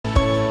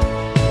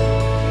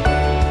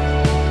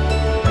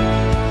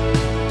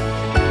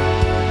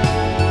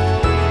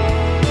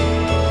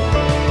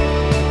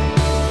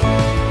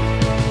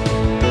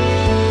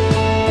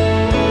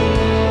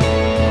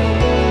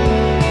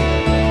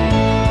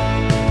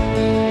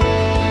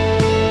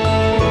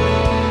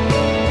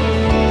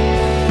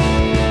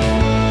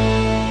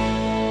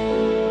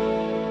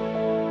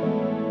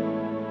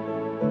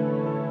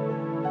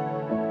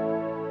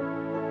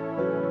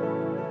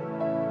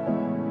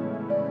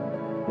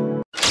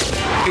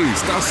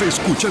Estás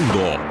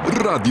escuchando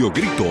Radio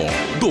Grito,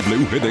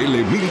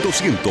 WGDL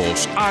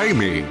 1200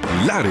 AM,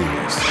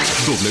 Lares,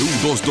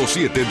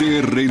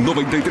 W227DR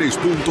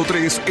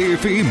 93.3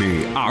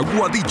 FM,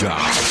 Aguadilla,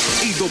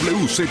 y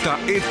WZET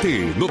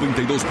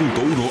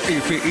 92.1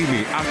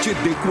 FM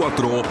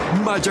HD4,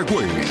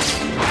 Mayagüez.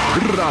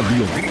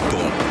 Radio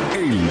Grito,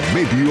 el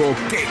medio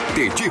que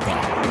te lleva.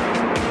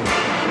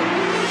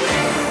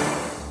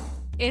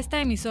 Esta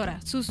emisora,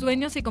 sus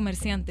dueños y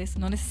comerciantes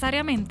no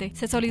necesariamente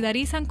se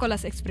solidarizan con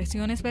las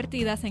expresiones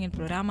vertidas en el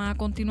programa a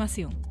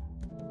continuación.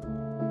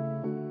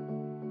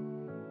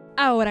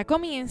 Ahora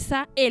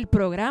comienza el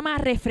programa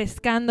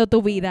Refrescando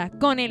Tu Vida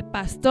con el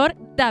pastor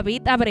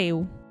David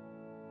Abreu.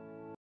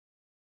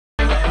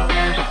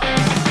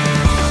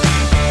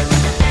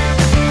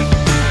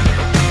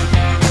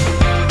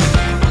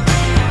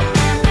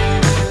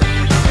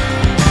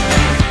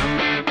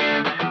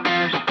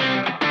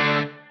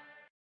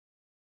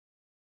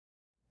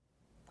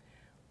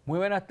 Muy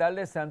buenas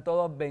tardes, sean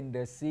todos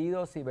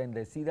bendecidos y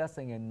bendecidas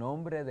en el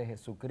nombre de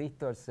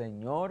Jesucristo el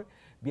Señor.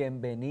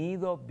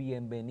 Bienvenido,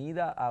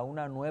 bienvenida a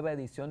una nueva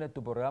edición de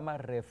tu programa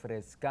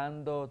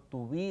Refrescando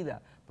Tu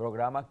Vida,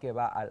 programa que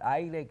va al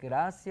aire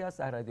gracias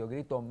a Radio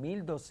Grito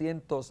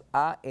 1200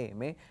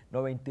 AM,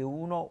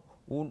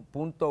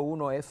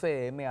 91.1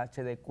 FM,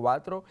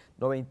 HD4,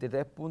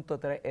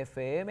 93.3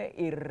 FM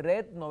y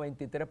Red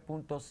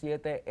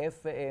 93.7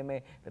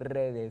 FM,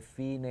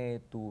 Redefine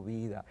Tu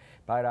Vida.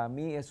 Para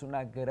mí es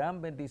una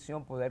gran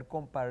bendición poder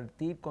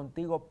compartir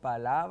contigo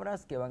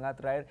palabras que van a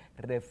traer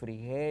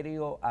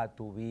refrigerio a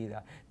tu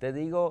vida. Te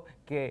digo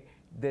que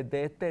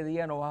desde este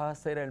día no vas a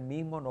ser el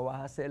mismo, no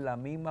vas a ser la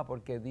misma,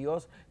 porque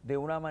Dios de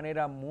una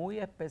manera muy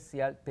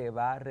especial te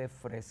va a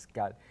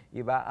refrescar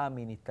y va a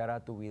ministrar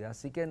a tu vida.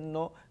 Así que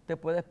no te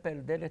puedes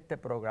perder este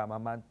programa.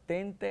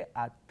 Mantente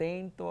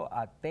atento,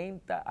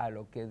 atenta a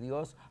lo que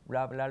Dios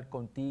va a hablar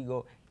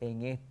contigo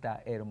en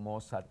esta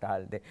hermosa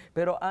tarde.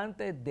 Pero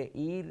antes de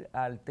ir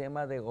al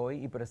tema de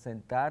hoy y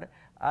presentar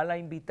a la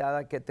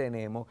invitada que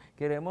tenemos,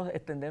 queremos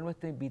extender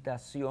nuestra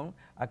invitación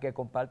a que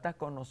compartas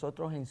con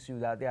nosotros en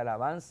Ciudad de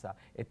Alabanza.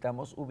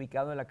 Estamos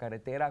ubicados en la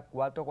carretera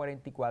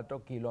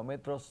 444,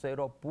 kilómetro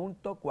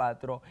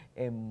 0.4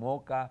 en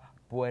Moca,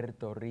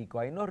 Puerto Rico.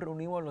 Ahí nos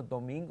reunimos los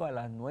domingos a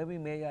las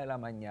 9:30 de la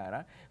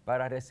mañana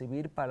para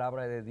recibir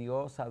palabra de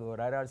Dios,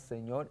 adorar al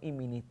Señor y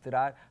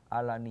ministrar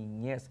a la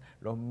niñez.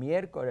 Los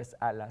miércoles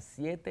a las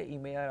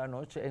 7:30 de la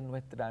noche es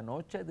nuestra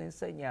noche de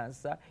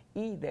enseñanza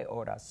y de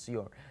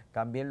oración.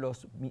 También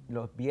los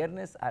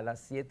viernes a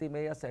las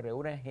 7:30 se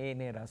reúne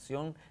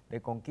Generación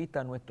de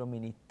Conquista, nuestro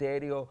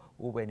ministerio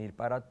juvenil.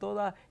 Para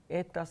todas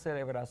estas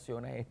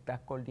celebraciones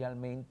estás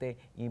cordialmente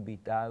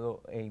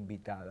invitado e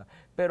invitada.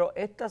 Pero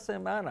esta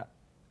semana,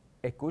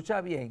 escucha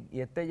bien,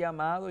 y este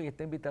llamado y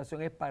esta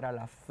invitación es para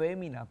las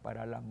féminas,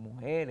 para las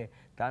mujeres,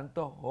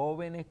 tanto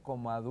jóvenes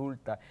como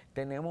adultas.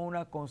 Tenemos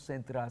una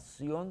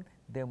concentración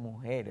de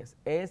mujeres.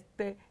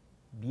 Este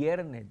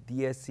viernes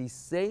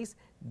 16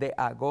 de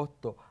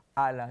agosto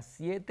a las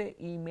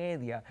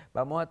 7:30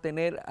 vamos a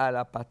tener a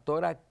la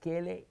pastora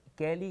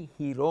Kelly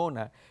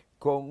Girona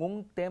con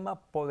un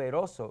tema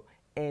poderoso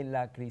en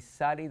la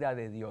crisálida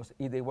de Dios,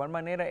 y de igual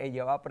manera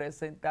ella va a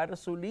presentar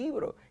su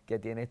libro que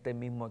tiene este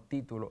mismo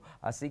título.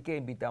 Así que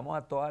invitamos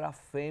a todas las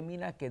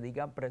féminas que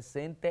digan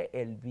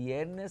presente el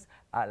viernes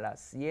a las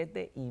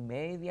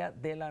 7:30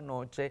 de la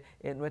noche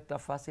en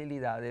nuestras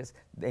facilidades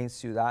en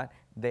Ciudad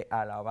de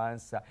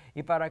Alabanza.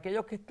 Y para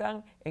aquellos que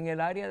están en el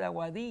área de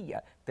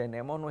Aguadilla,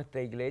 tenemos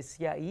nuestra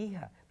iglesia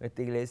hija.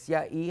 Nuestra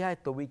iglesia hija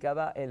está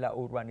ubicada en la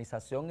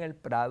urbanización El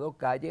Prado,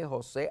 calle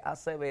José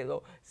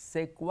Acevedo,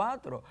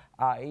 C4.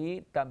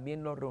 Ahí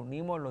también nos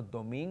reunimos los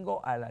domingos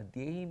a las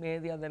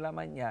 10:30 de la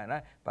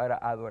mañana para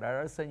adorar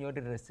al Señor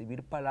y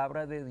recibir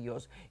palabra de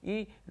Dios.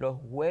 Y los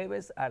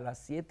jueves a las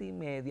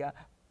 7:30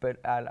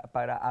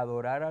 para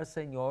adorar al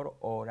Señor,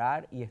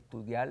 orar y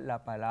estudiar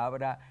la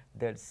palabra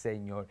del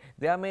Señor.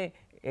 Déjame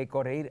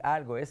corregir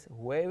algo, es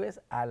jueves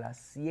a las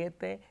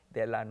 7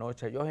 de la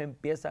noche. Ellos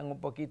empiezan un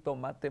poquito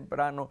más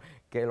temprano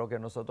que lo que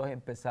nosotros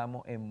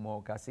empezamos en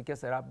Moca. Así que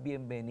serás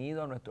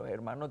bienvenido a nuestros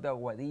hermanos de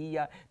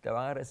Aguadilla. Te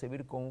van a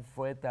recibir con un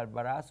fuerte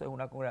abrazo. Es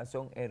una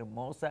congregación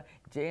hermosa,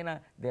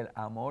 llena del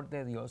amor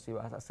de Dios, y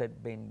vas a ser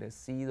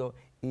bendecido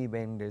y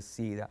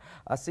bendecida.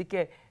 Así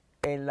que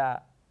en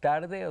la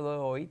tarde de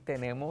hoy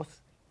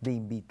tenemos de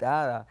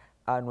invitada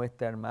a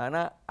nuestra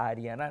hermana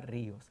Ariana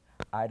Ríos.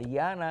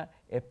 Ariana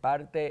es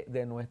parte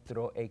de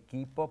nuestro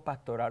equipo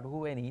pastoral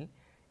juvenil.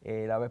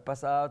 La vez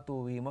pasada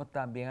tuvimos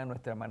también a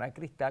nuestra hermana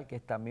Cristal, que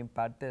es también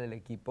parte del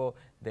equipo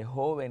de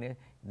jóvenes,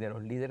 de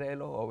los líderes de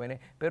los jóvenes,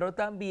 pero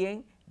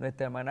también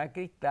nuestra hermana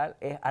Cristal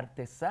es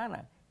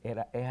artesana,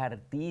 es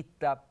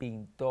artista,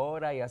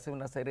 pintora y hace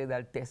una serie de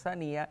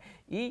artesanía,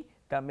 y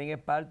también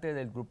es parte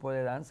del grupo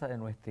de danza de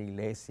nuestra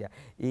iglesia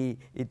y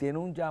tiene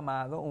un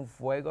llamado, un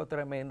fuego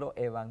tremendo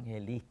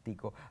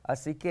evangelístico.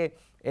 Así que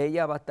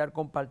ella va a estar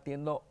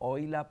compartiendo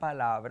hoy la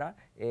palabra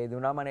de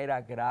una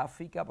manera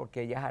gráfica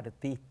porque ella es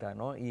artista,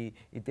 ¿no? Y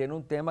tiene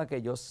un tema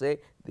que yo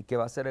sé que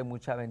va a ser de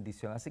mucha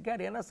bendición. Así que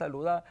Ariana,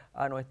 saluda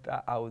a nuestra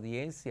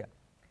audiencia.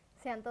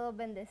 Sean todos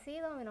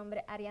bendecidos, mi nombre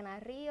es Ariana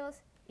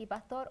Ríos y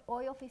pastor,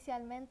 hoy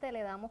oficialmente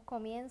le damos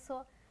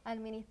comienzo al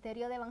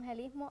Ministerio de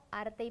Evangelismo,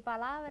 Arte y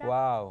Palabra.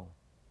 ¡Wow!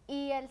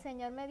 Y el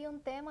Señor me dio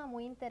un tema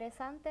muy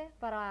interesante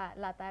para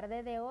la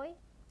tarde de hoy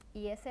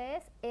y ese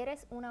es,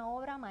 eres una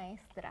obra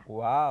maestra.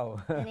 ¡Wow!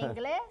 En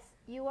inglés,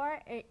 you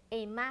are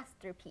a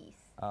masterpiece.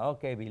 Ah,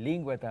 ok,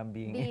 bilingüe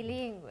también.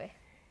 Bilingüe.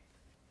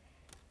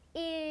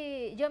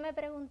 Y yo me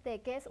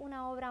pregunté, ¿qué es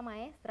una obra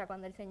maestra?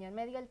 Cuando el Señor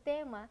me dio el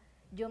tema,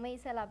 yo me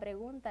hice la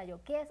pregunta,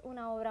 ¿qué es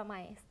una obra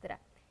maestra?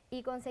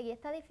 Y conseguí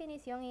esta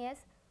definición y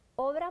es,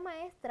 obra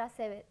maestra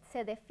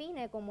se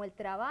define como el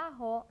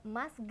trabajo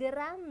más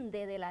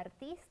grande del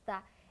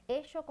artista,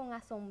 hecho con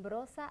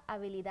asombrosa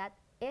habilidad.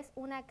 Es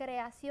una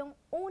creación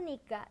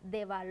única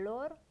de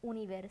valor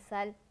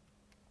universal.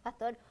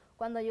 Pastor,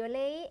 cuando yo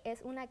leí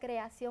es una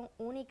creación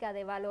única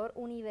de valor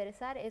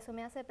universal, eso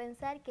me hace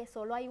pensar que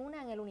solo hay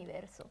una en el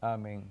universo.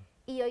 Amén.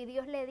 Y hoy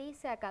Dios le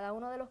dice a cada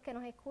uno de los que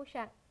nos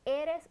escuchan,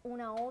 eres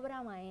una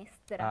obra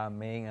maestra.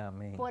 Amén,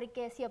 amén.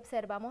 Porque si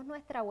observamos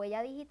nuestra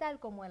huella digital,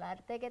 como el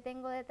arte que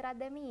tengo detrás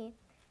de mí,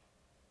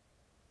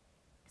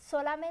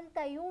 solamente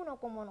hay uno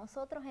como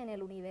nosotros en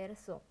el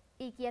universo.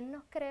 ¿Y quién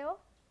nos creó?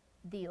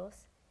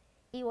 Dios.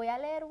 Y voy a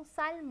leer un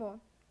salmo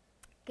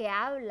que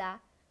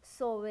habla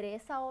sobre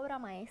esa obra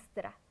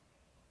maestra.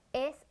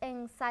 Es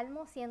en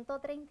Salmo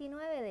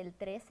 139 del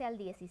 13 al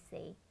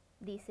 16.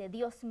 Dice,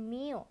 Dios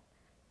mío,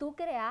 tú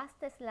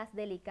creaste las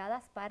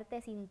delicadas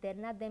partes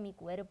internas de mi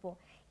cuerpo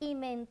y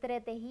me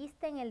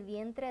entretejiste en el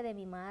vientre de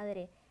mi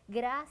madre.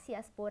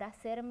 Gracias por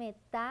hacerme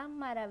tan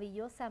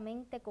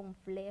maravillosamente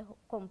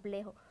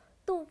complejo.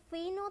 Tu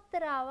fino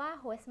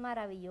trabajo es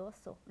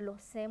maravilloso, lo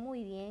sé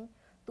muy bien.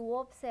 Tú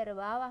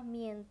observabas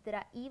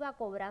mientras iba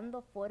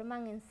cobrando forma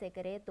en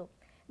secreto.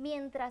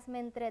 Mientras me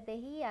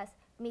entretejías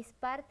mis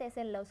partes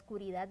en la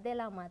oscuridad de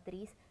la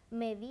matriz,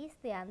 me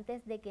viste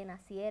antes de que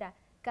naciera.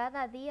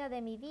 Cada día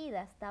de mi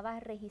vida estaba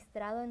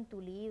registrado en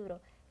tu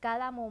libro.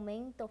 Cada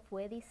momento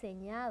fue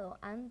diseñado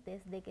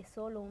antes de que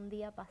solo un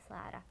día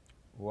pasara.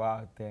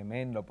 ¡Wow!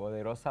 Tremendo,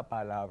 poderosa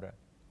palabra.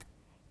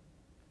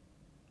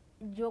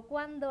 Yo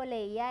cuando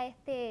leía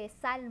este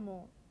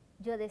salmo,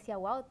 yo decía,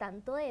 wow,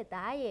 tanto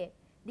detalle.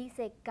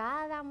 Dice,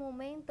 cada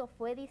momento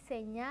fue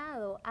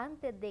diseñado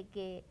antes de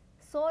que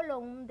solo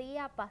un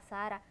día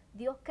pasara.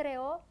 Dios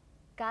creó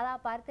cada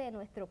parte de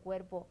nuestro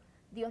cuerpo.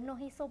 Dios nos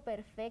hizo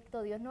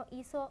perfecto, Dios nos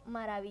hizo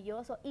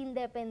maravilloso,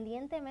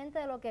 independientemente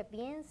de lo que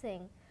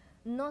piensen.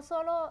 No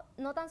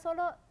tan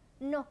solo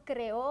nos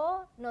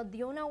creó, nos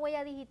dio una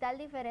huella digital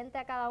diferente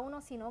a cada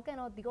uno, sino que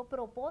nos dio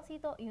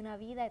propósito y una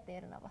vida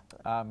eterna,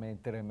 pastor.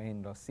 Amén,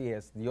 tremendo, así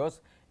es.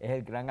 Dios es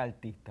el gran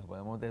artista,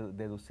 podemos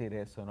deducir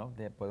eso, ¿no?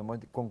 Podemos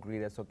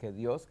concluir eso, que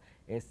Dios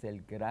es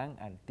el gran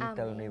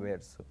artista del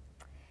universo.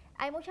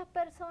 Hay muchas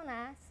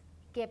personas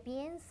que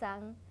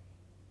piensan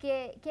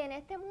que en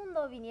este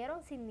mundo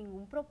vinieron sin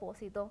ningún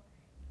propósito,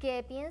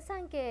 que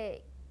piensan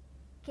que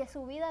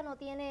su vida no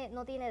tiene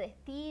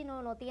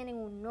destino, no tienen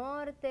un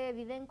norte,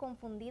 viven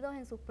confundidos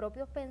en sus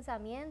propios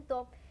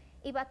pensamientos.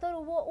 Y pastor,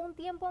 hubo un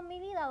tiempo en mi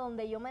vida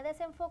donde yo me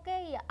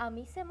desenfoqué y a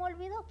mí se me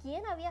olvidó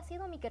quién había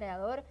sido mi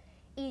creador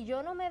y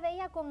yo no me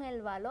veía con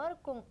el valor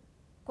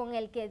con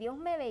el que Dios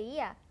me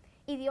veía.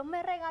 Y Dios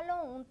me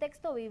regaló un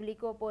texto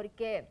bíblico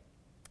porque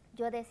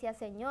yo decía,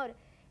 Señor,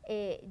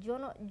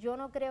 yo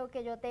no creo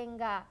que yo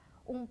tenga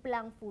un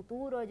plan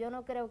futuro, yo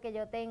no creo que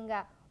yo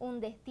tenga un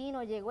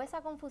destino. Llegó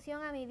esa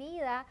confusión a mi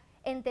vida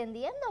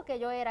entendiendo que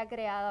yo era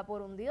creada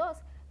por un Dios,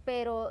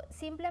 pero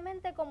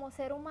simplemente como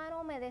ser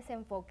humano me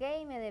desenfoqué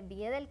y me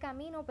desvié del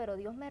camino, pero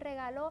Dios me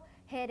regaló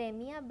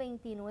Jeremías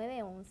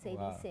 29:11,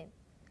 Wow. Dice,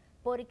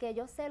 porque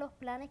yo sé los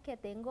planes que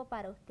tengo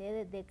para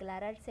ustedes,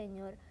 declara el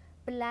Señor,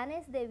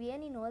 planes de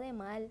bien y no de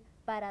mal,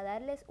 para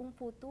darles un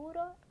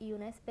futuro y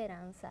una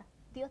esperanza.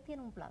 Dios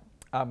tiene un plan.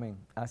 Amén,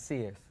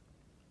 así es.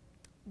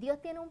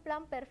 Dios tiene un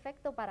plan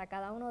perfecto para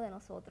cada uno de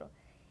nosotros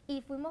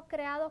y fuimos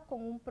creados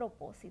con un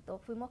propósito,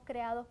 fuimos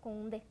creados con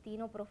un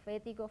destino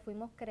profético,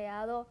 fuimos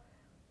creados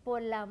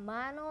por la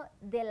mano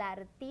del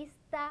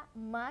artista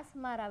más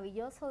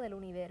maravilloso del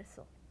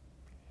universo.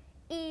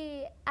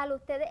 Y al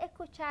ustedes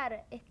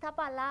escuchar esta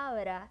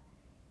palabra,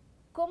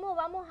 ¿cómo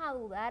vamos a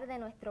dudar de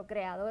nuestro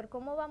creador?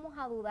 ¿Cómo vamos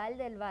a dudar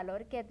del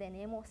valor que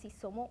tenemos si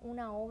somos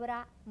una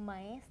obra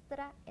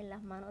maestra en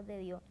las manos de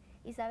Dios?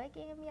 ¿Y sabe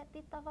quién es mi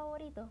artista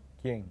favorito?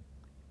 ¿Quién?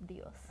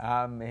 Dios.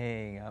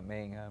 Amén,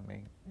 amén,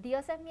 amén.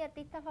 Dios es mi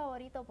artista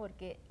favorito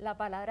porque la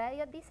palabra de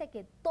Dios dice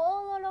que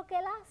todo lo que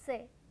Él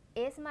hace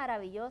es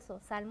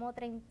maravilloso. Salmo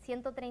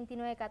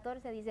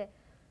 139:14 dice,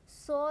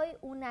 soy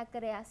una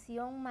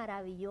creación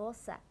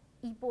maravillosa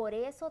y por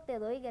eso te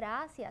doy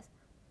gracias.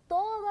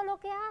 Todo lo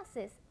que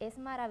haces es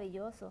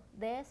maravilloso,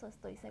 de eso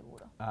estoy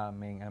seguro.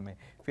 Amén, amén.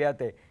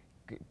 Fíjate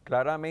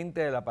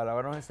claramente la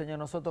palabra nos enseña a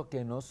nosotros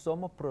que no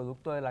somos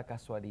producto de la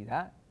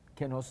casualidad,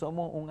 que no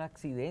somos un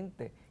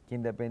accidente, que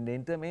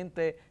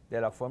independientemente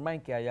de la forma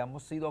en que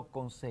hayamos sido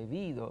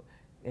concebidos,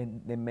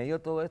 en medio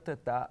de todo esto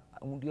está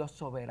un Dios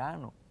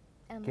soberano.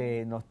 Amén.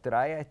 Que nos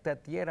trae a esta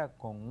tierra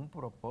con un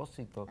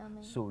propósito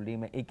Amén.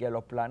 Sublime y que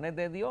los planes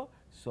de Dios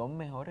son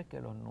mejores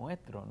que los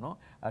nuestros, ¿no?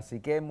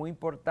 Así que es muy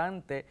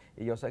importante,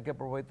 y yo sé que el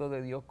propósito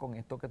de Dios con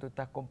esto que tú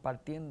estás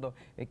compartiendo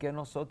es que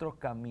nosotros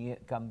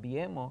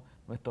cambiemos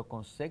nuestro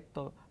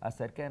concepto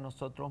acerca de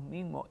nosotros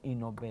mismos y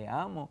nos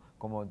veamos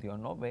como Dios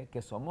nos ve,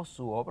 que somos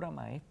su obra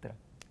maestra.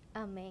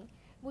 Amén.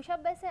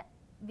 Muchas veces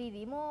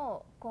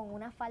vivimos con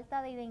una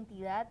falta de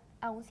identidad,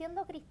 aún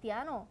siendo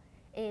cristianos.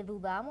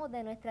 Dudamos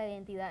de nuestra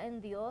identidad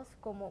en Dios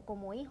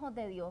como hijos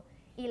de Dios.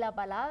 Y la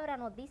palabra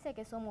nos dice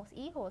que somos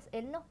hijos.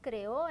 Él nos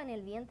creó en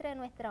el vientre de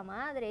nuestra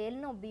madre. Él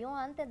nos vio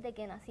antes de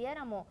que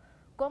naciéramos.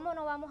 ¿Cómo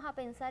no vamos a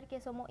pensar que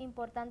somos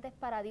importantes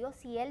para Dios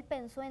si Él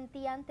pensó en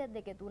ti antes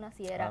de que tú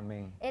nacieras?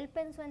 Amén. Él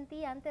pensó en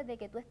ti antes de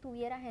que tú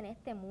estuvieras en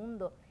este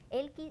mundo.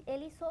 Él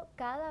hizo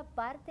cada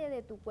parte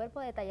de tu cuerpo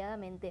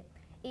detalladamente.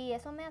 Y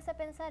eso me hace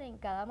pensar en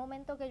cada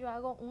momento que yo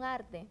hago un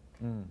arte.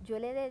 Yo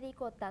le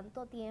dedico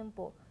tanto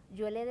tiempo,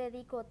 yo le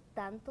dedico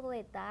tanto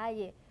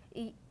detalle.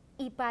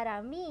 Y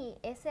para mí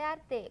ese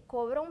arte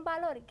cobra un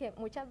valor que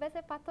muchas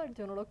veces, pastor,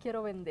 yo no lo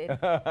quiero vender.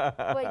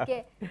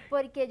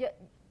 Porque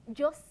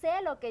yo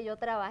sé lo que yo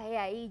trabajé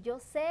ahí, yo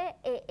sé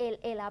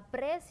el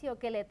aprecio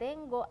que le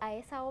tengo a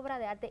esa obra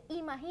de arte.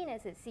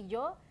 Imagínense, si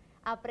yo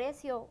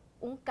aprecio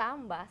un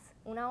canvas,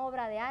 una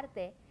obra de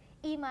arte,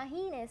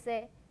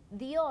 imagínense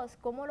Dios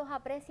cómo los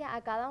aprecia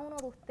a cada uno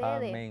de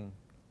ustedes. Amén.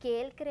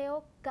 Que Él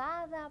creó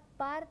cada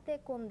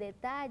parte con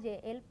detalle,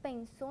 Él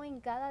pensó en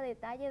cada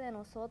detalle de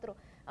nosotros,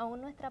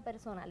 aún nuestra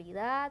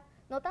personalidad,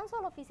 no tan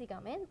solo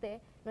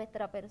físicamente,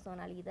 nuestra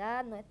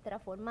personalidad, nuestra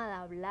forma de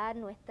hablar,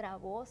 nuestra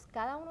voz,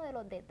 cada uno de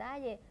los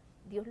detalles,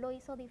 Dios lo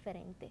hizo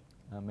diferente.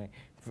 Amén.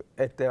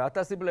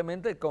 Basta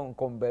simplemente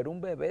con ver un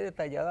bebé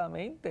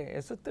detalladamente,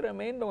 eso es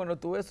tremendo, cuando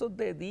tú ves esos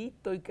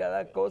deditos y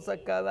cada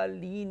cosa, cada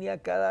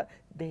línea, cada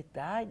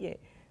detalle.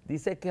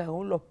 Dice que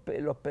aún los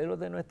pelos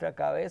de nuestra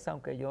cabeza,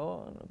 aunque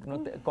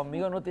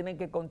conmigo no tienen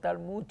que contar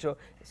mucho,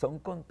 son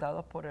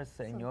contados por el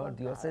Señor.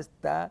 Dios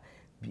está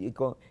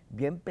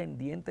bien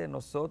pendiente de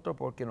nosotros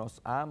porque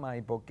nos ama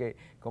y porque,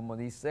 como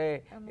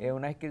dice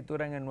una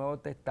escritura en el Nuevo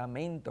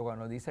Testamento,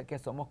 cuando dice que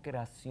somos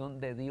creación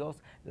de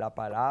Dios, la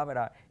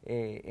palabra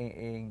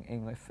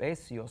en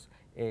Efesios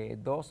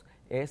 2,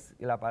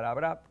 la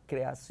palabra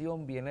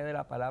creación viene de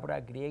la palabra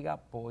griega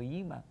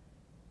poima,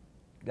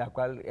 la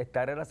cual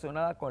está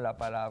relacionada con la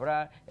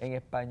palabra en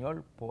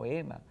español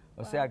poema.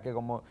 O sea que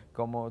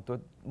como tú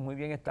muy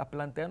bien estás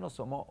planteando,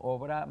 somos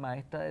obra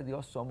maestra de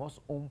Dios,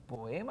 somos un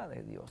poema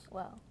de Dios.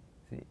 Wow.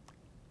 Sí.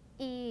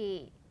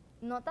 Y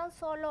no tan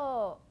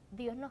solo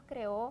Dios nos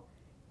creó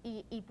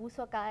y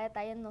puso cada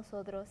detalle en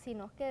nosotros,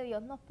 sino que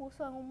Dios nos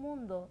puso en un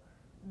mundo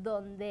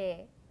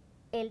donde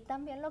Él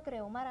también lo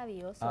creó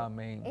maravilloso.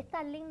 Amén. Es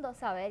tan lindo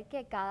saber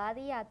que cada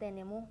día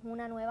tenemos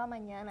una nueva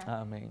mañana.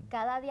 Amén.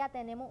 Cada día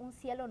tenemos un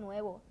cielo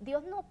nuevo.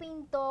 Dios no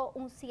pintó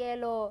un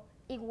cielo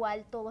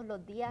igual todos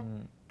los días.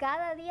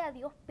 Cada día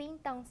Dios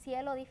pinta un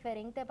cielo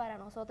diferente para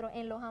nosotros.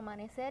 En los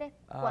amaneceres,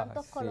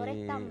 cuántos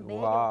colores tan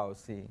bellos. Wow,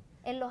 sí.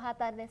 En los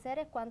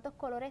atardeceres, cuántos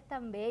colores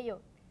tan bellos.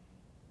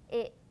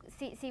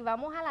 Si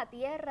vamos a la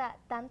tierra,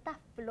 tantas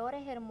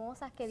flores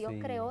hermosas que Dios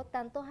creó,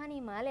 tantos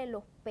animales,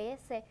 los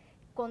peces,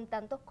 con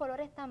tantos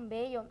colores tan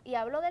bellos. Y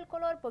hablo del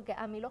color porque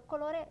a mí los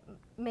colores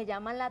me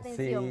llaman la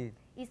atención. Sí.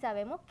 Y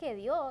sabemos que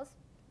Dios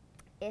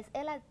es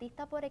el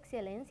artista por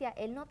excelencia.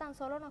 Él no tan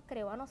solo nos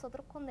creó a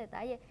nosotros con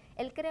detalle,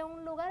 Él creó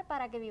un lugar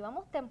para que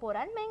vivamos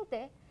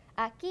temporalmente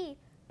aquí,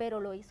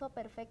 pero lo hizo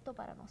perfecto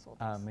para nosotros.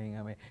 Amén,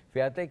 amén.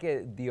 Fíjate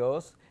que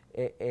Dios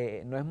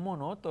no es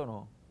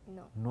monótono,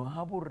 no es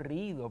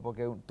aburrido,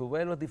 porque tú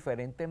ves los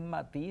diferentes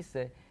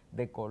matices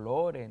de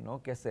colores,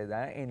 ¿no?, que se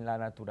dan en la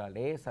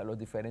naturaleza, los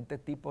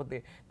diferentes tipos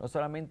de, no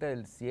solamente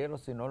del cielo,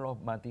 sino los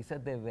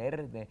matices de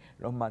verde,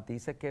 los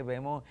matices que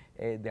vemos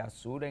de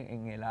azul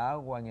en el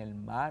agua, en el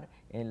mar,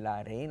 en la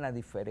arena,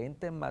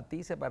 diferentes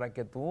matices para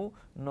que tú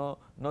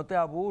no te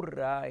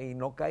aburras y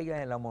no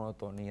caigas en la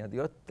monotonía.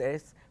 Dios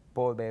es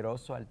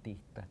poderoso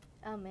artista.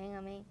 Amén,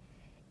 amén.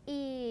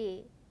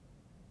 Y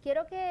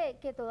quiero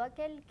que todo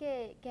aquel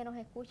que nos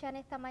escucha en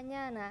esta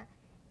mañana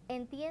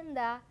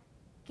entienda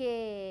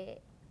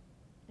que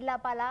la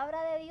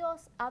palabra de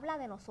Dios habla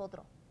de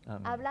nosotros,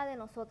 habla de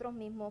nosotros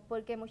mismos,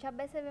 porque muchas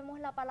veces vemos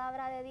la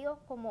palabra de Dios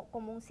como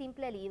un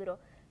simple libro,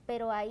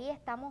 pero ahí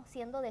estamos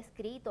siendo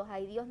descritos,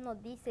 ahí Dios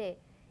nos dice,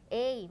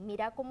 hey,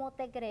 mira cómo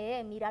te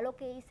creé, mira lo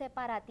que hice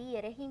para ti,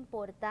 eres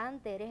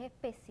importante, eres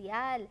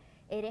especial,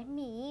 eres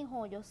mi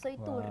hijo, yo soy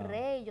tu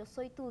rey, yo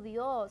soy tu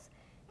Dios.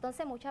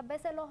 Entonces muchas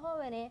veces los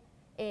jóvenes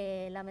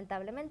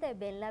lamentablemente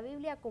ven la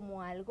Biblia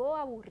como algo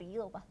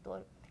aburrido,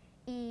 pastor,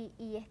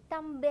 y es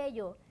tan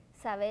bello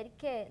saber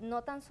que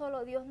no tan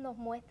solo Dios nos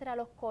muestra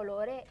los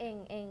colores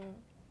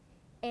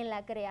en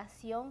la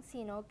creación,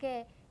 sino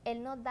que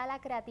Él nos da la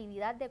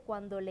creatividad de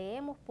cuando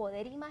leemos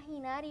poder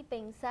imaginar y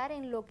pensar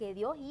en lo que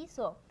Dios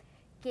hizo,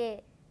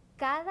 que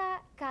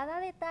cada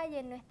detalle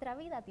en nuestra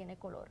vida tiene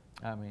color.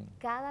 Amén.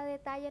 Cada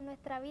detalle en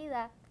nuestra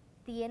vida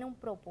tiene un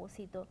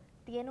propósito,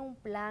 tiene un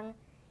plan,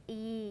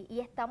 y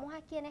estamos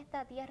aquí en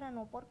esta tierra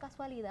no por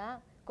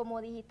casualidad.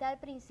 Como dijiste al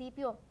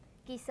principio,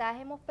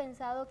 quizás hemos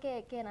pensado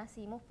que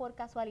nacimos por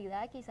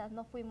casualidad, quizás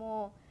no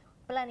fuimos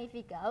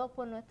planificados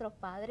por nuestros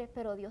padres,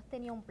 pero Dios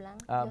tenía un plan,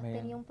 Amén. Dios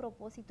tenía un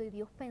propósito y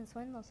Dios pensó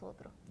en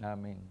nosotros.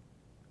 Amén.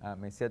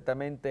 Amén.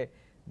 Ciertamente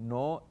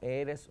no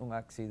eres un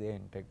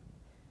accidente.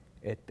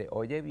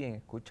 Oye bien,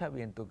 escucha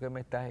bien, tú que me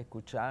estás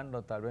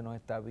escuchando, tal vez nos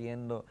estás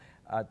viendo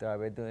a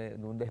través de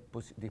un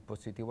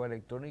dispositivo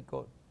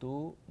electrónico,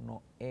 tú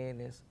no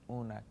eres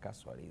una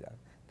casualidad.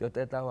 Dios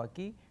te trajo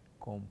aquí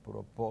con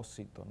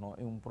propósito, ¿no?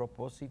 Un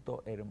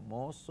propósito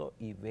hermoso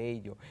y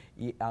bello.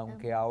 Y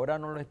aunque ahora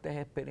no lo estés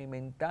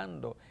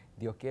experimentando,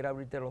 Dios quiere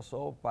abrirte los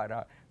ojos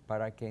para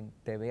que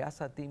te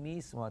veas a ti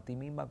mismo, a ti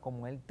misma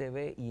como Él te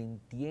ve, y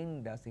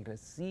entiendas y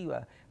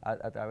recibas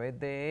a través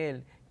de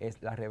Él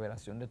es la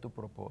revelación de tu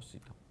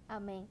propósito.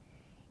 Amén.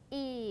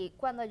 Y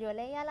cuando yo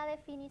leía la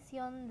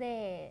definición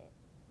de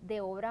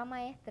obra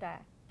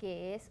maestra,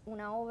 que es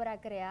una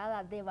obra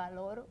creada de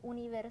valor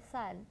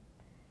universal,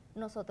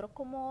 nosotros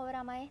como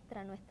obra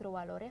maestra, nuestro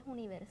valor es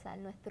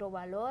universal, nuestro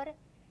valor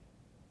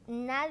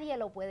nadie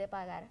lo puede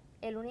pagar.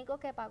 El único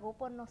que pagó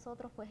por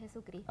nosotros fue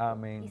Jesucristo.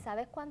 Amén. ¿Y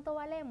sabes cuánto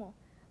valemos?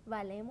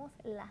 Valemos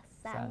la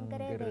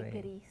sangre de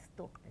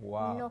Cristo.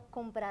 Wow. Nos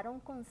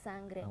compraron con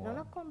sangre, Wow. no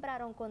nos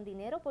compraron con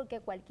dinero,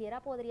 porque cualquiera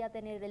podría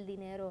tener el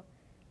dinero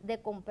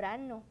de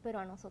comprarnos, pero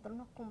a nosotros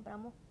nos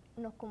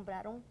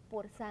compraron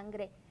por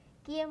sangre.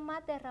 ¿Quién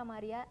más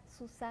derramaría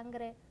su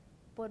sangre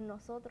por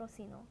nosotros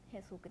sino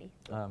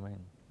Jesucristo? Amén.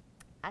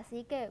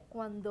 Así que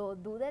cuando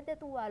dudes de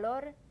tu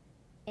valor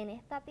en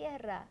esta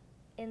tierra,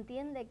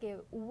 entiende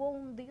que hubo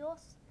un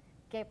Dios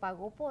que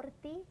pagó por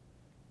ti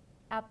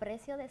a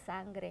precio de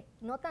sangre.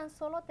 No tan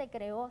solo te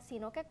creó,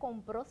 sino que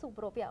compró su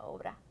propia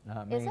obra.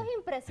 Amén. Eso es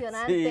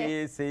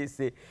impresionante.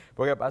 Sí.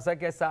 Porque pasa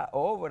que esa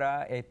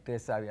obra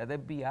se había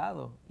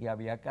desviado y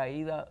había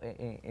caído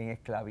en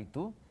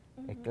esclavitud,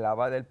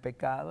 esclava del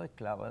pecado,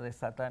 esclava de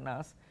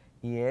Satanás,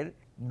 y Él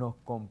nos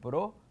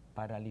compró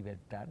para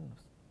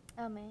libertarnos.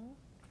 Amén.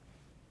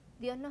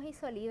 Dios nos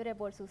hizo libre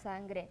por su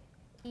sangre.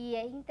 Y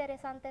es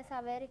interesante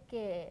saber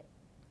que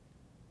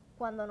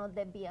cuando nos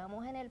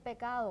desviamos en el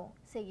pecado,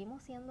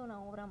 seguimos siendo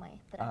una obra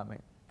maestra.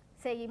 Amén.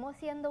 Seguimos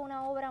siendo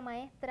una obra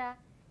maestra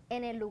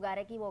en el lugar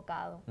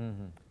equivocado.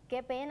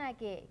 Qué pena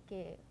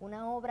que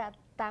una obra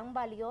tan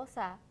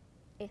valiosa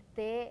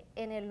esté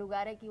en el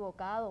lugar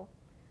equivocado,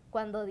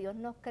 cuando Dios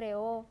nos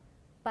creó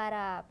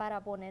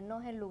para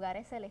ponernos en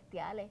lugares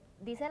celestiales.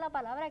 Dice la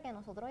palabra que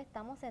nosotros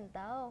estamos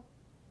sentados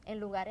en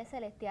lugares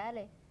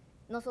celestiales.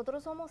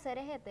 Nosotros somos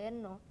seres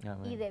eternos.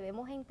 Amén. Y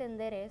debemos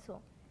entender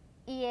eso.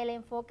 Y el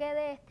enfoque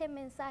de este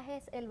mensaje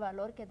es el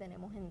valor que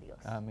tenemos en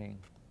Dios.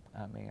 Amén,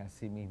 amén,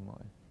 así mismo.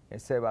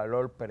 Ese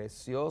valor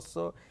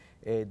precioso,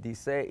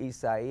 dice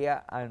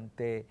Isaías,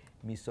 ante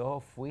mis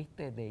ojos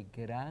fuiste de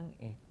gran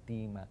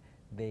estima,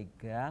 de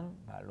gran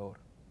valor.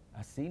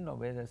 Así nos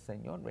ve el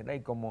Señor, ¿verdad?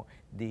 Y como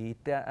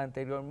dijiste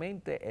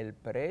anteriormente, el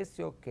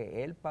precio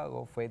que Él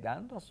pagó fue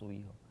dando a su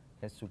Hijo,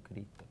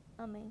 Jesucristo.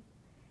 Amén.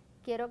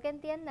 Quiero que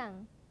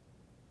entiendan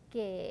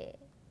que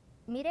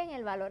miren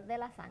el valor de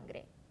la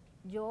sangre.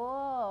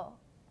 Yo,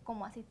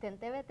 como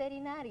asistente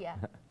veterinaria,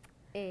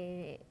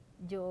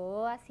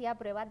 yo hacía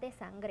pruebas de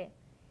sangre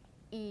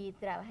y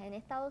trabajé en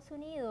Estados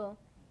Unidos,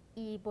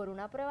 y por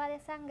una prueba de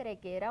sangre,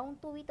 que era un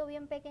tubito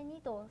bien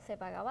pequeñito, se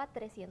pagaba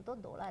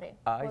 $300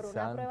 por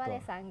una prueba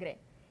de sangre.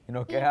 Y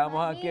nos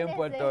quejamos aquí en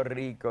Puerto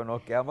Rico,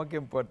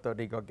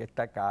 que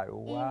está caro.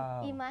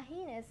 Wow.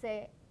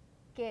 Imagínense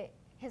que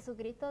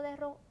Jesucristo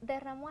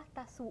derramó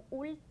hasta su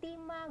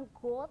última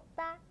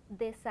gota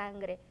de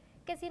sangre.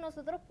 Que si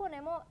nosotros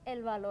ponemos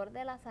el valor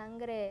de la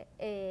sangre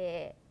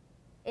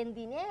en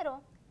dinero,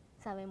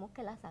 sabemos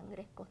que la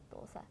sangre es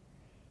costosa.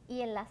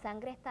 Y en la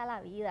sangre está la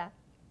vida.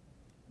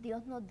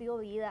 Dios nos dio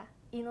vida,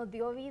 y nos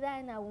dio vida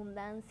en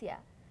abundancia.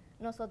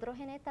 Nosotros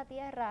en esta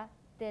tierra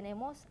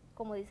tenemos,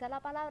 como dice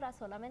la palabra,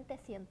 solamente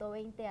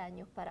 120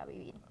 años para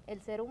vivir. El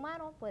ser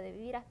humano puede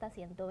vivir hasta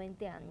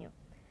 120 años.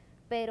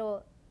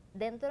 Pero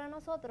dentro de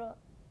nosotros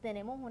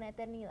tenemos una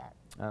eternidad.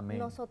 Amén.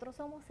 Nosotros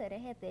somos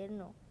seres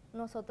eternos.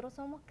 Nosotros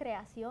somos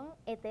creación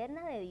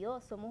eterna de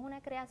Dios. Somos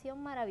una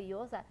creación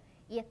maravillosa.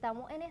 Y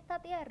estamos en esta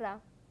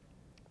tierra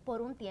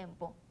por un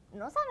tiempo.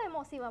 No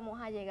sabemos si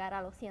vamos a llegar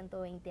a los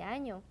 120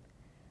 años.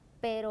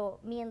 Pero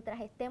mientras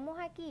estemos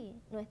aquí,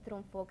 nuestro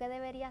enfoque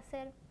debería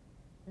ser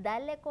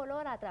darle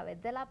color a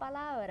través de la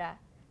palabra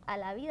a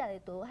la vida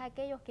de todos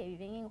aquellos que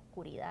viven en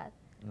oscuridad.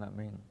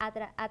 Amén.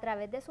 A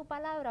través de su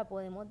palabra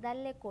podemos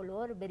darle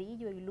color,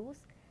 brillo y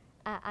luz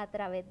a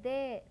través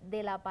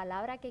de la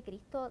palabra que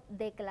Cristo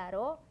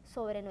declaró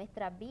sobre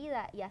nuestras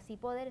vidas, y así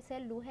poder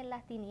ser luz en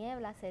las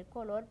tinieblas, ser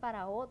color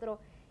para otros,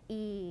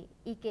 y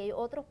que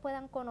otros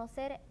puedan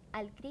conocer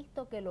al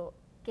Cristo que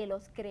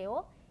los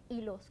creó y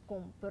los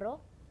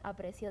compró a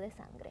precio de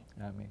sangre.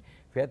 Amén.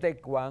 Fíjate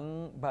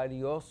cuán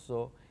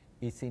valioso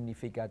y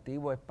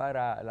significativo es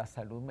para la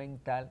salud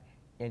mental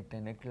el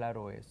tener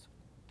claro eso,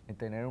 el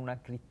tener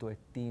una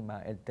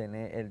cristoestima,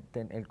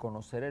 el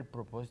conocer el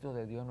propósito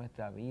de Dios en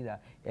nuestra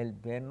vida, el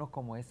vernos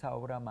como esa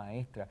obra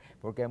maestra,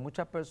 porque hay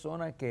muchas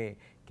personas que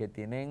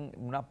tienen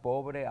una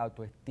pobre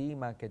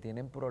autoestima, que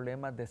tienen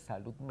problemas de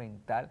salud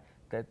mental.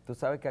 Tú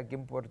sabes que aquí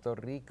en Puerto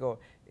Rico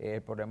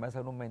el problema de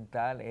salud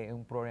mental es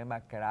un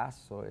problema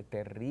craso, es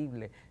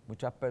terrible.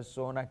 Muchas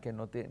personas que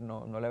no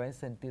le ven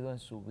sentido en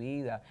su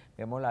vida.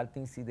 Vemos la alta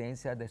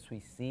incidencia de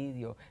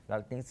suicidio, la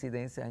alta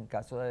incidencia en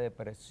casos de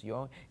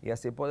depresión. Y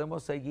así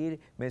podemos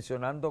seguir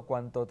mencionando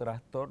cuánto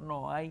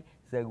trastorno hay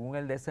según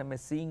el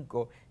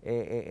DSM-5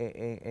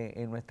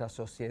 en nuestra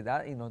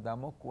sociedad, y nos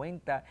damos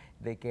cuenta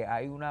de que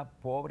hay una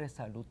pobre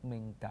salud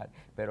mental.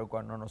 Pero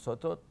cuando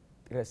nosotros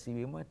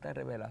recibimos esta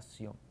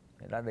revelación,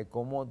 ¿verdad?, de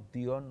cómo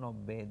Dios nos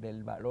ve,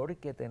 del valor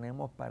que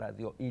tenemos para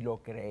Dios, y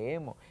lo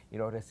creemos y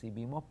lo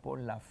recibimos por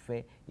la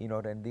fe y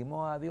nos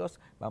rendimos a Dios,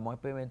 vamos a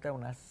experimentar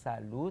una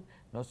salud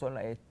no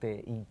solo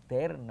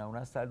interna,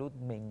 una salud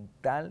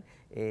mental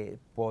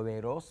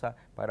poderosa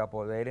para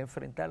poder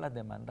enfrentar las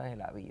demandas de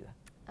la vida.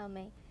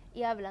 Amén.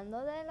 Y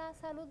hablando de la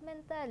salud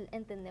mental,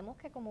 entendemos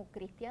que como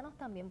cristianos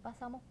también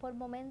pasamos por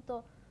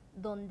momentos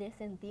donde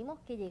sentimos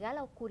que llega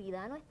la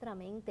oscuridad a nuestra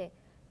mente,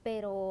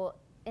 pero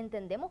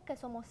entendemos que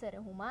somos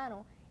seres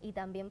humanos y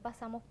también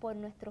pasamos por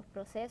nuestros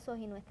procesos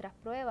y nuestras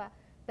pruebas,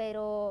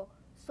 pero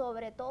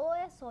sobre todo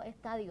eso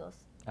está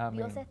Dios. Amén.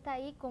 Dios está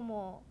ahí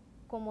como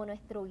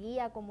nuestro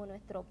guía, como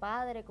nuestro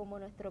Padre, como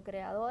nuestro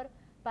Creador,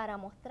 para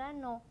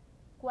mostrarnos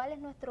cuál es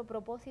nuestro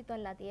propósito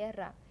en la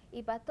tierra.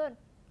 Y pastor,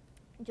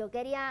 yo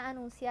quería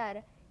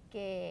anunciar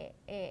que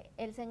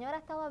el Señor ha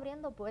estado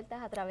abriendo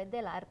puertas a través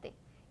del arte.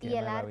 Y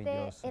el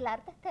arte es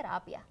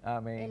terapia.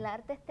 Amén. El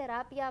arte es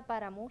terapia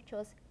para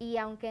muchos, y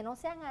aunque no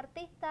sean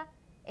artistas,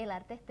 el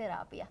arte es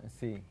terapia.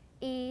 Sí.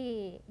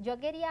 Y yo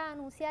quería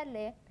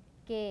anunciarle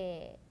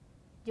que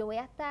yo voy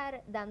a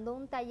estar dando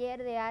un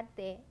taller de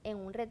arte en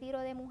un retiro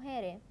de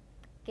mujeres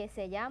que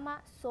se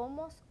llama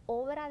Somos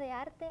Obra de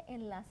Arte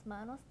en las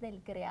Manos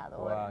del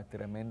Creador. Wow,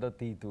 tremendo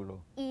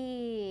título.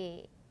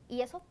 Y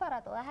eso es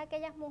para todas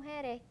aquellas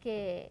mujeres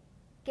que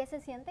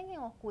se sienten en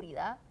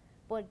oscuridad,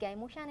 porque hay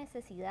mucha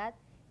necesidad.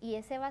 Y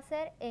ese va a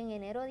ser en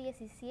enero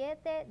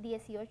 17,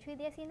 18 y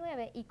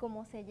 19. Y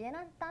como se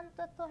llenan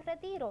tanto estos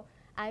retiros,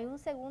 hay un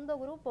segundo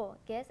grupo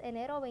que es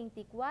enero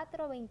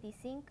 24,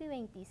 25 y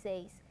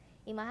 26.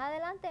 Y más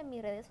adelante en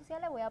mis redes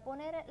sociales voy a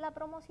poner la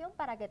promoción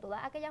para que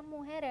todas aquellas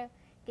mujeres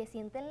que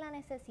sienten la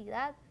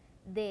necesidad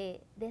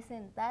de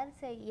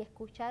sentarse y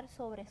escuchar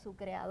sobre su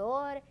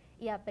creador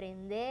y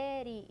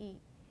aprender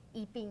y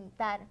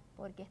pintar,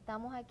 porque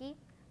estamos aquí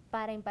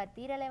para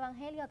impartir el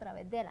evangelio a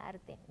través del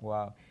arte.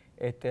 Wow.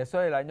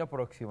 Eso es el año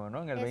próximo,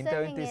 ¿no? En el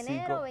 2025. Es en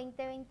enero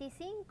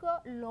 2025,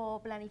 lo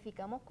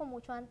planificamos con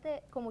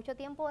mucho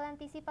tiempo de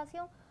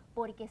anticipación,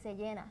 porque se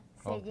llena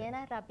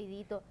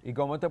rapidito. ¿Y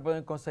cómo te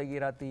pueden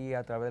conseguir a ti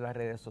a través de las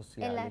redes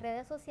sociales? En las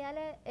redes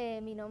sociales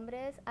mi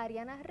nombre es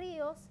Ariana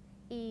Ríos,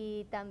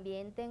 y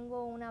también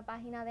tengo una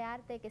página de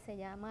arte que se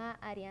llama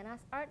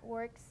Ariana's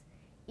Artworks,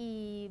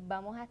 y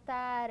vamos a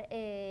estar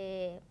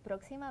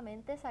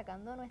próximamente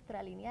sacando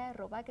nuestra línea de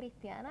ropa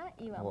cristiana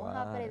y vamos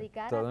a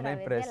predicar a través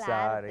del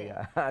arte.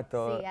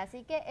 Sí,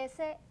 así que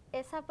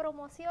esa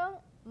promoción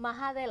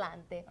más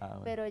adelante. Amén.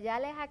 Pero ya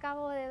les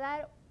acabo de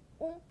dar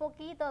un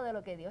poquito de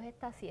lo que Dios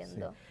está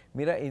haciendo. Sí.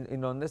 Mira, ¿y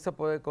dónde se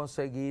puede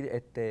conseguir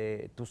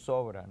tus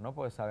obras, no?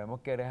 Porque sabemos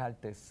que eres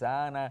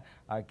artesana.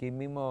 Aquí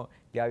mismo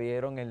ya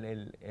vieron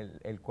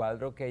el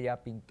cuadro que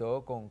ella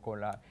pintó con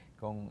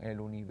el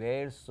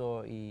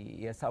universo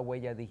y esa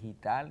huella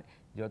digital.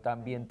 Yo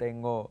también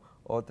tengo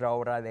otra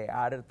obra de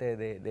arte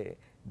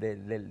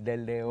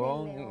del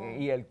león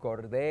y el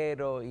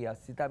cordero, y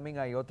así también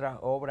hay otras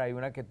obras. Hay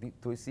una que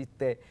tú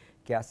hiciste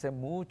que hace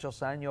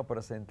muchos años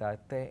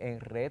presentaste en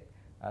Red,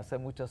 hace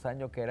muchos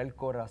años, que era el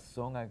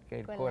corazón,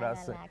 aquel con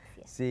corazón. La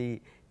galaxia.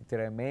 Sí,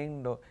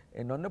 tremendo.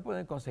 ¿En dónde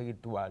pueden conseguir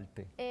tu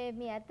arte?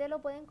 Mi arte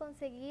lo pueden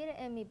conseguir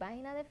en mi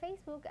página de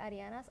Facebook,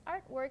 Ariana's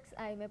Artworks.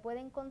 Ahí me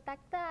pueden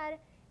contactar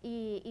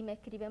y me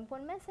escriben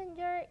por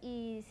Messenger,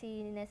 y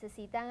si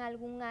necesitan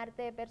algún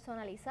arte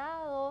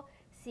personalizado,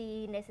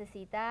 si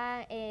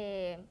necesitan,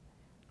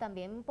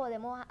 también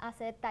podemos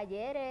hacer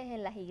talleres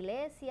en las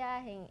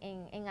iglesias,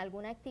 en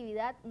alguna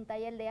actividad, un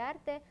taller de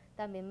arte,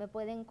 también me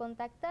pueden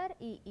contactar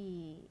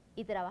y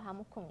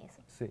trabajamos con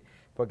eso. Sí,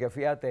 porque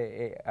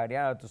fíjate,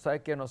 Ariana, tú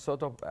sabes que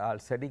nosotros, al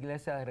ser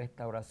iglesia de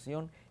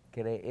restauración,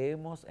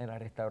 creemos en la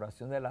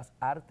restauración de las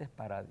artes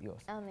para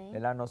Dios. Amén.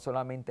 ¿Verdad? No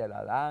solamente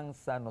la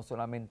danza, no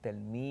solamente el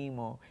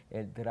mimo,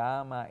 el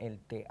drama, el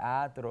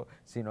teatro,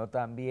 sino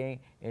también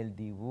el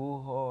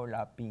dibujo,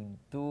 la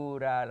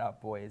pintura,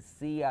 la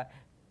poesía,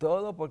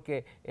 todo,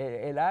 porque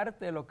el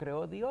arte lo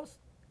creó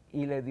Dios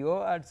y le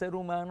dio al ser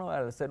humano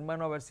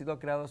haber sido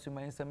creado a su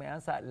imagen y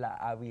semejanza, la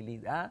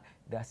habilidad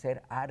de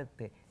hacer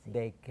arte, sí,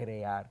 de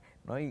crear,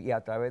 ¿no? Y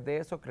a través de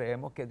eso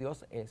creemos que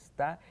Dios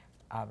está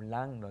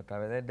hablando a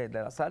través de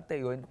las artes.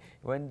 Y hoy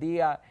en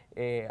día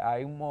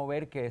hay un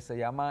mover que se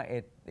llama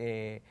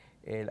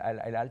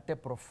el arte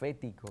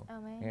profético,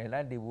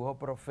 el dibujo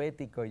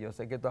profético. Yo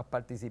sé que tú has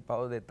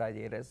participado de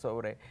talleres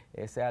sobre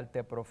ese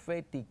arte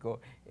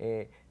profético.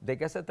 ¿De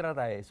qué se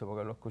trata eso?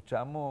 Porque lo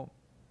escuchamos.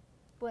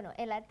 Bueno,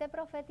 el arte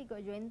profético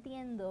yo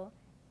entiendo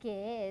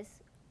que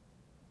es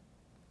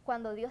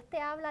cuando Dios te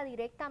habla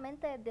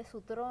directamente desde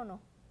su trono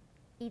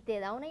y te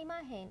da una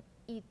imagen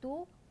y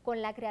tú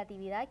con la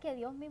creatividad que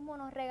Dios mismo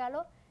nos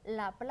regaló,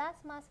 la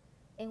plasmas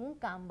en un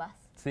canvas.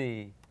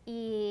 Sí.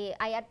 Y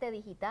hay arte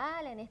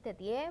digital en este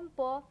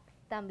tiempo,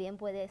 también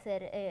puede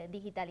ser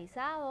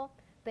digitalizado,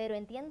 pero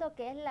entiendo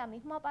que es la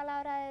misma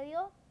palabra de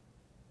Dios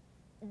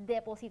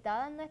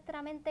depositada en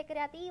nuestra mente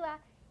creativa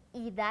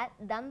y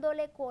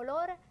dándole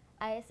color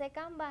a ese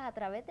canvas a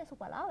través de su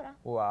palabra.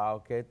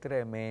 ¡Wow! ¡Qué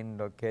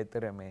tremendo, qué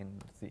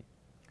tremendo! Sí.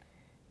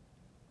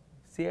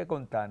 Sigue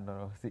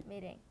contándonos. Sí.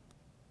 Miren,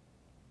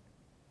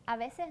 a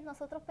veces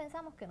nosotros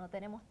pensamos que no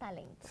tenemos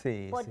talento,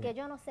 sí, porque sí.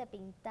 yo no sé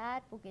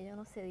pintar, porque yo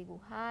no sé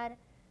dibujar,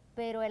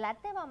 pero el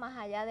arte va más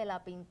allá de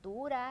la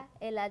pintura,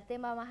 el arte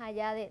va más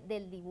allá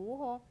del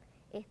dibujo,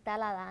 está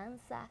la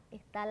danza,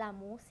 está la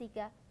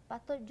música.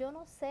 Pastor, yo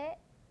no sé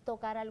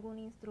tocar algún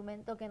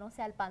instrumento que no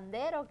sea el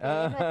pandero, que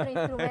es nuestro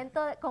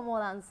instrumento como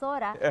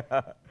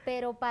danzora,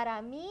 pero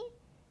para mí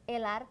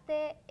el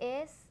arte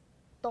es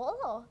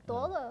todo,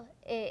 todo,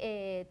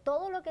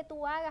 todo lo que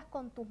tú hagas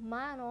con tus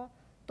manos,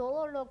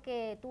 todo lo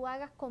que tú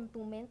hagas con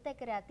tu mente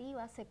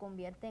creativa se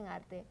convierte en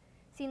arte.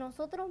 Si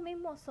nosotros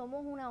mismos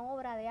somos una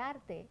obra de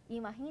arte,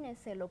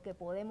 imagínense lo que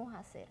podemos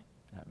hacer.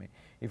 Amén.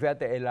 Y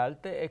fíjate, el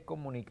arte es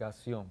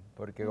comunicación,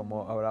 porque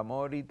como hablamos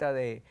ahorita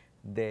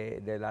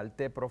del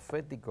arte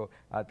profético,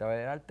 a través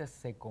del arte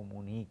se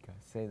comunica,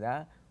 se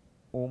da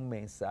un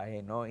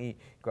mensaje, ¿no? Y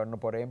cuando,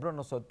 por ejemplo,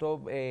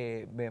 nosotros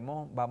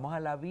vamos a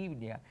la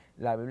Biblia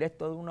es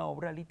toda una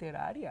obra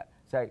literaria.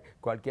 O sea,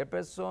 cualquier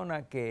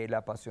persona que le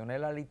apasione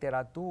la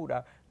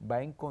literatura va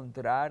a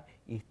encontrar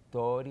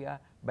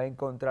historia, va a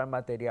encontrar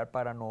material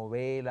para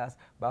novelas,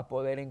 va a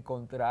poder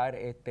encontrar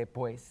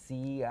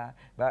poesía,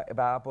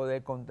 va a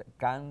poder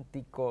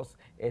cánticos,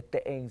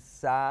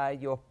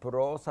 ensayos,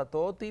 prosa,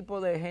 todo tipo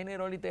de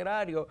género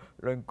literario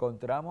lo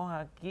encontramos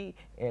aquí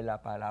en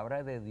la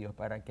palabra de Dios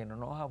para que no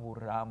nos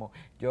aburramos.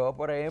 Yo,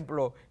 por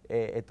ejemplo,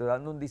 estoy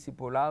dando un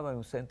discipulado en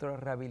un centro de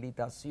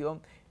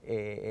rehabilitación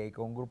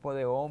con un grupo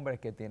de hombres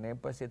que tienen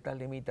pues ciertas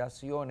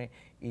limitaciones,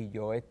 y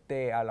yo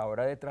a la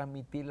hora de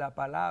transmitir la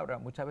palabra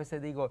muchas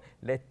veces digo,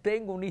 les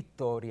tengo una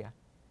historia,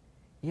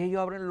 y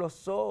ellos abren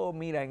los ojos,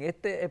 mira, en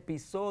este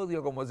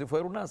episodio como si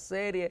fuera una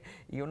serie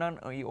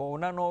o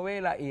una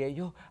novela, y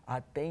ellos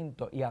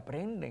atentos y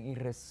aprenden y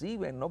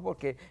reciben, ¿no?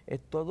 Porque es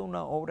toda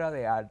una obra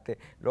de arte.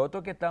 Lo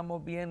otro que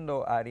estamos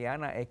viendo,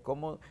 Ariana, es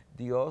cómo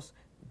Dios,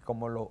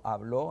 como lo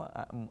habló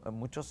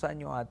muchos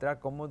años atrás,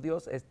 cómo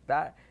Dios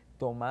está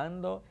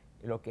tomando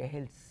lo que es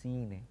el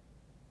cine,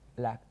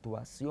 la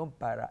actuación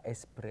para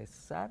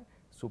expresar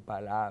su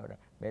palabra,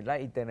 ¿verdad?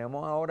 Y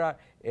tenemos ahora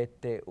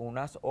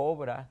unas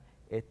obras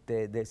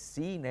de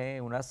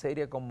cine, una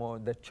serie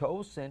como The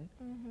Chosen,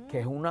 que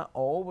es una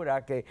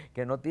obra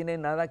que no tiene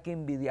nada que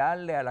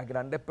envidiarle a las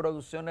grandes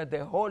producciones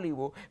de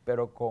Hollywood,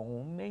 pero con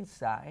un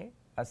mensaje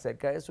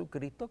acerca de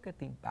Jesucristo que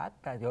te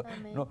impacta.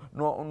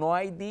 No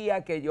hay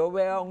día que yo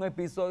vea un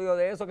episodio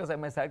de eso que se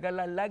me salgan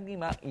las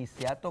lágrimas y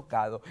se ha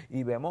tocado.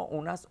 Y vemos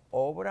unas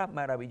obras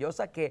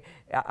maravillosas que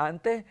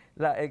antes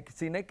el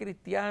cine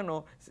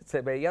cristiano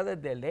se veía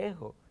desde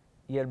lejos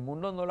y el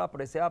mundo no lo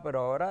apreciaba, pero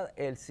ahora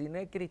el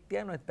cine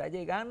cristiano está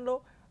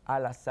llegando a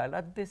las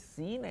salas de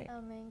cine.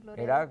 Amén,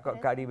 gloria Era a Dios.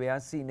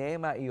 Caribbean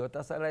Cinema y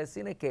otras salas de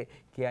cine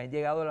que han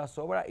llegado a las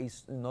obras y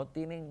no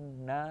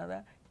tienen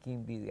nada que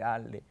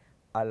envidiarle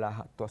a las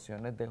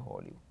actuaciones de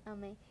Hollywood.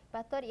 Amén.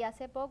 Pastor, y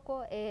hace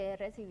poco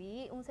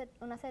recibí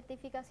una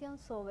certificación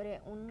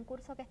sobre un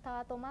curso que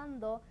estaba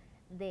tomando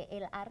de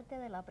el arte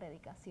de la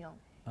predicación.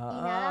 Y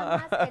nada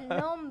más el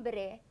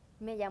nombre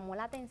me llamó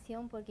la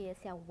atención porque yo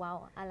decía,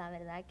 wow, a la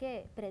verdad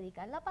que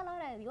predicar la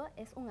palabra de Dios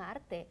es un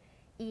arte.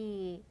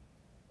 Y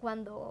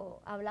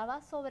cuando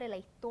hablaba sobre la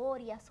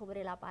historia,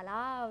 sobre la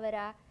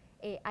palabra,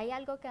 hay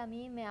algo que a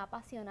mí me ha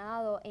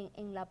apasionado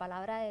en la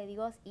palabra de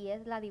Dios, y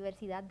es la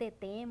diversidad de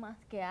temas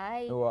que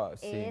hay, Wow,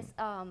 sí. es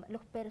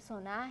los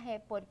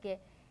personajes, porque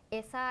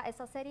esa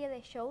serie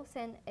de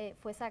Chosen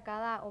fue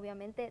sacada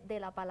obviamente de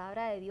la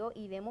palabra de Dios,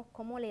 y vemos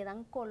cómo le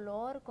dan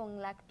color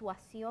con la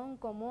actuación,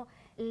 cómo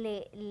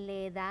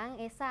le dan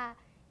esa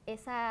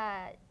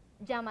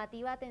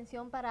llamativa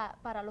atención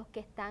para los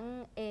que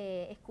están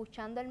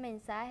escuchando el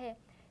mensaje,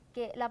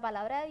 que la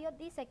palabra de Dios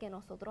dice que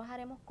nosotros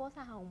haremos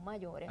cosas aún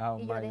mayores.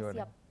 Y yo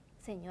decía,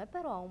 Señor,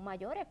 pero aún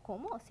mayores,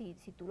 ¿cómo? Si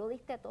tú lo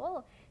diste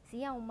todo.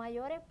 Sí, aún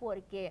mayores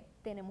porque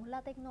tenemos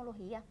la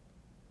tecnología,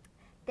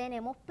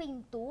 tenemos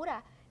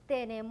pintura,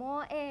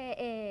 tenemos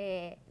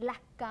las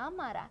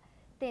cámaras,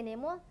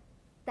 tenemos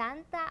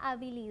tanta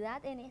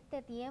habilidad en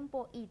este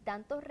tiempo y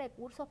tantos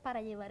recursos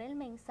para llevar el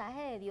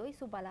mensaje de Dios, y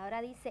su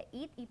palabra dice,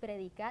 id y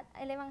predicad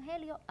el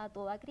evangelio a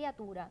toda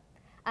criatura.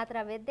 ¿A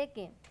través de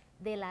qué?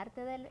 del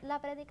arte de la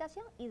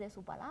predicación y de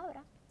su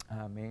palabra.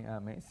 Amén,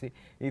 amén, sí.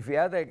 Y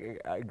fíjate que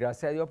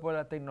gracias a Dios por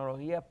la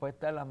tecnología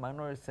puesta en las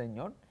manos del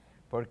Señor,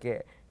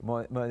 porque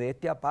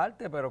modestia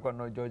aparte, pero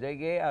cuando yo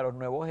llegué a los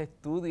nuevos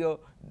estudios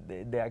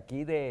de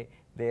aquí de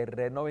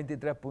Red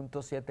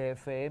 93.7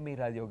 FM y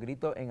Radio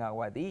Grito en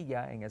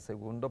Aguadilla, en el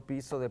segundo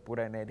piso de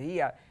Pura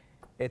Energía,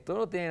 esto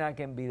no tiene nada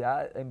que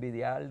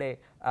envidiarle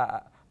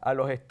a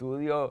los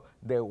estudios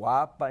de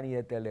Guapa ni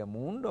de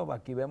Telemundo.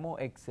 Aquí vemos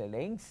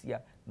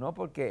excelencia, ¿no?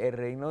 Porque el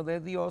reino de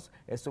Dios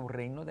es un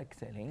reino de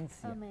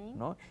excelencia, Amén.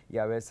 ¿no? Y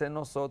a veces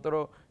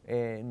nosotros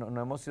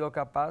no hemos sido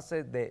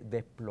capaces de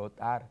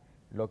explotar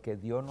lo que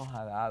Dios nos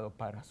ha dado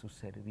para su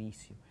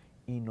servicio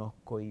y nos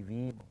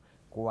cohibimos.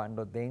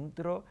 Cuando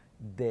dentro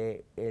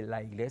de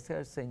la iglesia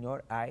del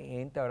Señor hay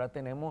gente, ahora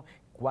tenemos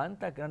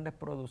cuántas grandes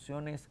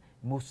producciones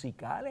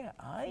musicales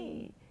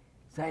hay.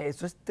 O sea,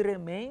 eso es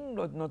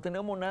tremendo, no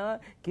tenemos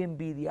nada que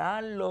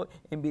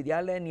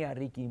envidiarle ni a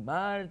Ricky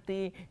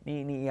Martin,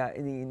 ni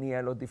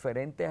a los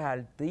diferentes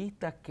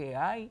artistas que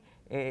hay,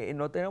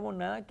 no tenemos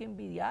nada que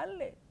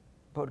envidiarle.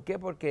 ¿Por qué?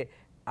 Porque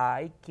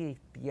hay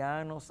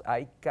cristianos,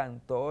 hay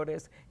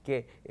cantores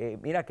que,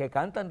 mira, que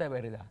cantan de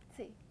verdad.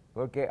 Sí.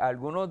 Porque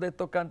algunos de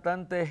estos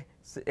cantantes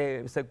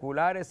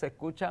seculares se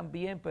escuchan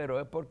bien, pero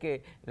es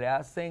porque le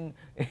hacen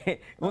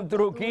un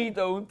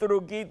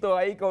truquito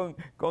ahí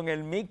con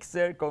el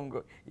mixer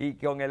y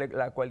con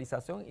la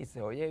ecualización y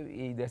se oye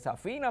y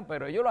desafinan,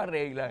 pero ellos lo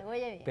arreglan.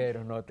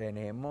 Pero no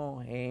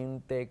tenemos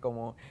gente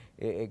como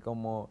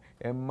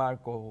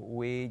Marco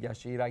Witt,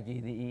 Yashira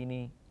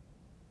Guidini,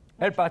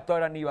 el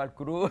pastor Aníbal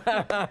Cruz.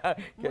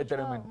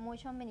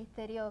 Muchos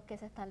ministerios que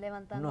se están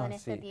levantando en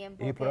este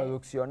tiempo. Y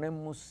producciones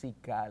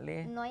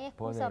musicales. No hay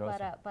excusa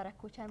para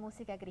escuchar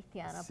música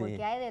cristiana, sí,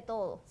 porque hay de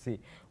todo.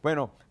 Sí,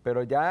 bueno,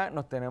 pero ya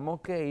nos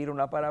tenemos que ir.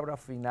 Una palabra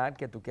final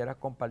que tú quieras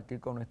compartir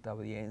con nuestra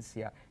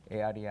audiencia,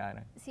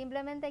 Ariana.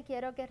 Simplemente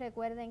quiero que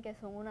recuerden que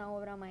son una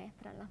obra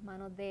maestra en las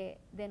manos de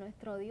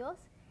nuestro Dios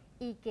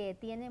y que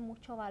tiene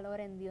mucho valor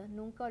en Dios.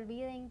 Nunca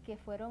olviden que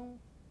fueron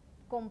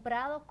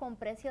comprados con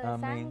precio de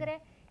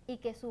sangre y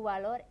que su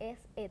valor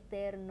es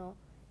eterno.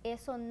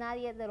 Eso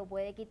nadie te lo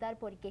puede quitar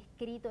porque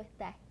escrito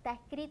está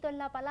escrito en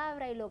la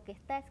palabra y lo que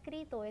está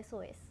escrito,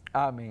 eso es.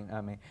 Amén,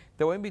 amén.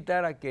 Te voy a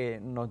invitar a que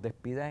nos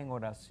despidas en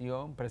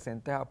oración,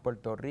 presentes a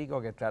Puerto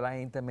Rico, que está la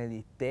gente medio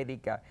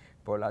histérica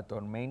por la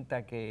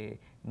tormenta que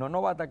no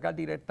nos va a atacar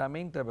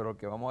directamente, pero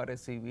que vamos a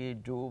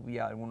recibir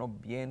lluvia,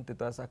 algunos vientos y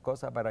todas esas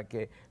cosas para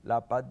que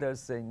la paz del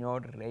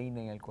Señor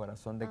reine en el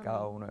corazón de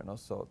cada uno de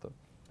nosotros.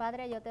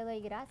 Padre, yo te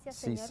doy gracias,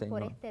 Señor,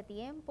 por este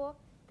tiempo.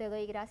 Te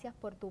doy gracias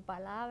por tu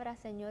palabra,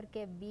 Señor,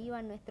 que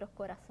viva en nuestros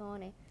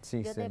corazones.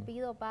 Yo te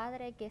pido,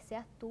 Padre, que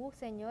seas tú,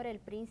 Señor, el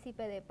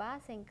príncipe de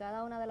paz en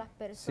cada una de las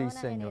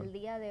personas en el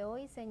día de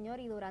hoy,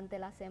 Señor, y durante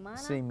la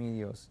semana mi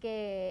Dios,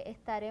 que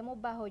estaremos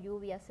bajo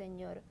lluvia,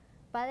 Señor.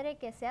 Padre,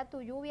 que sea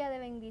tu lluvia de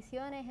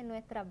bendiciones en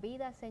nuestras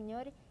vidas,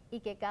 Señor, y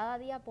que cada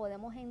día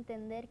podemos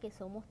entender que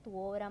somos tu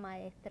obra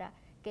maestra,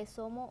 que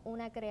somos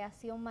una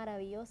creación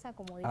maravillosa,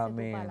 como dice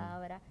tu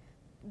palabra.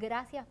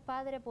 Gracias,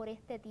 Padre, por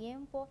este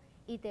tiempo.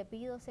 Y te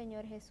pido,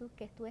 Señor Jesús,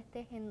 que tú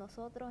estés en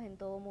nosotros en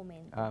todo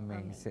momento. Amén.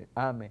 Amén. Sí,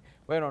 amén.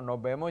 Bueno, nos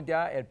vemos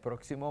ya el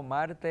próximo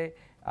martes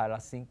a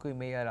las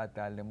 5:30 de la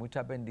tarde.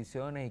 Muchas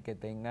bendiciones y que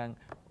tengan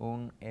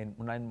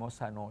una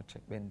hermosa noche.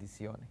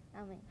 Bendiciones.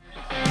 Amén.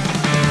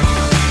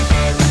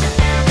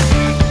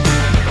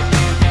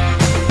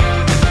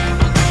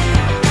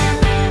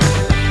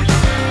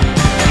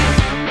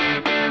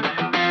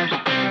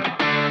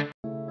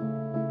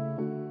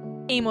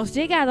 Hemos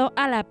llegado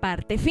a la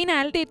parte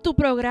final de tu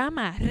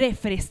programa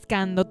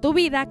Refrescando tu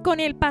Vida con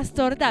el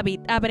pastor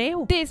David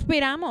Abreu. Te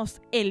esperamos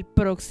el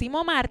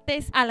próximo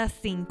martes a las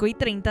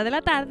 5:30 de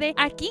la tarde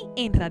aquí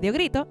en Radio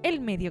Grito,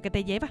 el medio que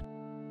te lleva.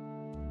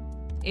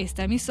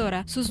 Esta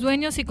emisora, sus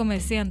dueños y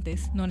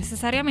comerciantes no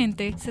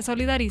necesariamente se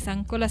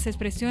solidarizan con las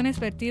expresiones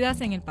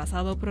vertidas en el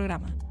pasado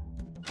programa.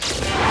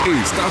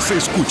 Estás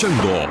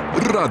escuchando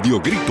Radio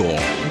Grito,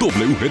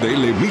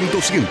 WGDL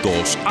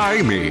 1200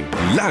 AM,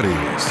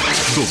 Lares,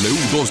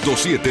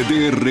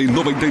 W227DR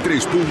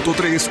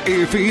 93.3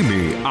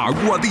 FM,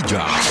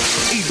 Aguadilla,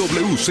 y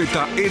WZET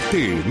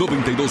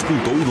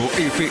 92.1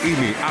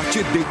 FM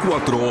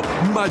HD4,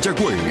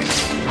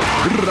 Mayagüez.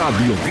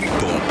 Radio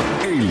Grito,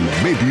 el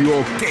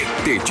medio que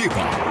te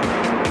lleva.